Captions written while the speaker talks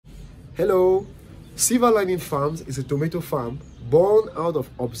Hello, Silver Lining Farms is a tomato farm born out of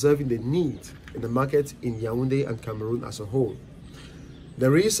observing the need in the market in Yaoundé and Cameroon as a whole.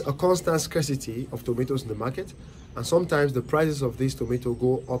 There is a constant scarcity of tomatoes in the market, and sometimes the prices of these tomatoes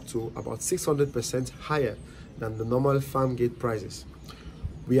go up to about 600% higher than the normal farm gate prices.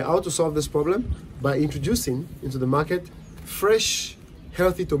 We are out to solve this problem by introducing into the market fresh,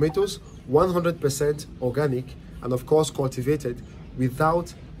 healthy tomatoes, 100% organic, and of course cultivated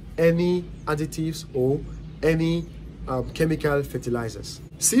without any additives or any chemical fertilizers.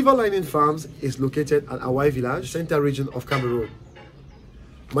 Silver Lining Farms is located at Awai Village, center region of Cameroon.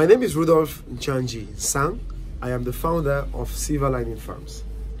 My name is Rudolph Nchanji Sang. I am the founder of Silver Lining Farms.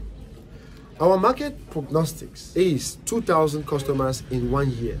 Our market prognostics is 2,000 customers in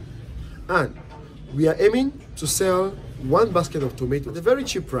 1 year, and we are aiming to sell one basket of tomatoes at a very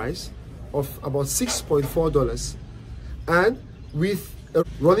cheap price of about $6.4, and with a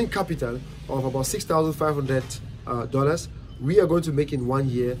running capital of about $6,500, we are going to make in 1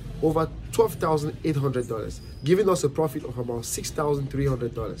 year over $12,800, giving us a profit of about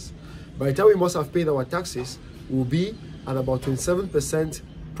 $6,300. By the time we must have paid our taxes, we'll be at about 27%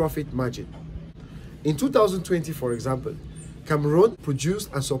 profit margin. In 2020, for example, Cameroon produced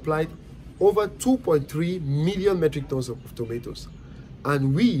and supplied over 2.3 million metric tons of tomatoes.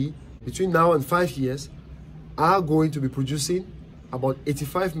 And we, between now and 5 years, are going to be producing about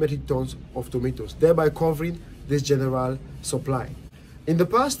 85 metric tons of tomatoes, thereby covering this general supply. In the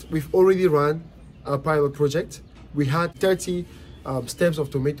past, we've already run a pilot project. We had 30 stems of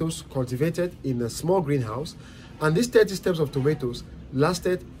tomatoes cultivated in a small greenhouse, and these 30 stems of tomatoes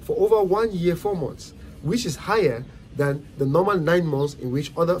lasted for over 1 year, 4 months, which is higher than the normal 9 months in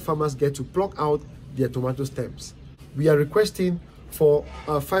which other farmers get to pluck out their tomato stems. We are requesting for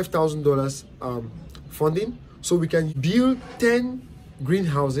 $5,000 funding so we can build 10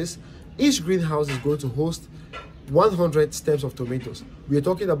 greenhouses. Each greenhouse is going to host 100 stems of tomatoes. We are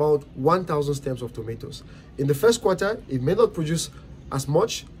talking about 1,000 stems of tomatoes. In the first quarter, it may not produce as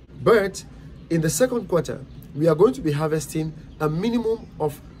much, but in the second quarter, we are going to be harvesting a minimum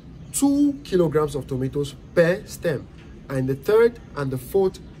of 2 kilograms of tomatoes per stem. And in the third and the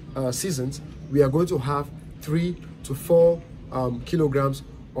fourth seasons, we are going to have 3 to 4 kilograms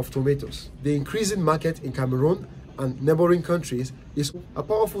of tomatoes. The increasing market in Cameroon and neighboring countries is a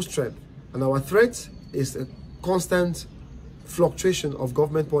powerful strength, and our threat is a constant fluctuation of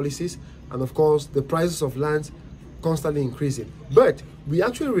government policies and of course the prices of land constantly increasing. But we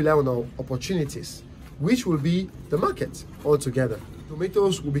actually rely on our opportunities, which will be the market altogether.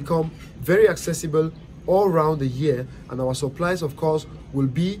 Tomatoes will become very accessible all around the year, and our supplies of course will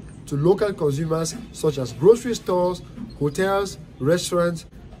be to local consumers such as grocery stores, hotels, restaurants.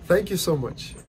 Thank you so much.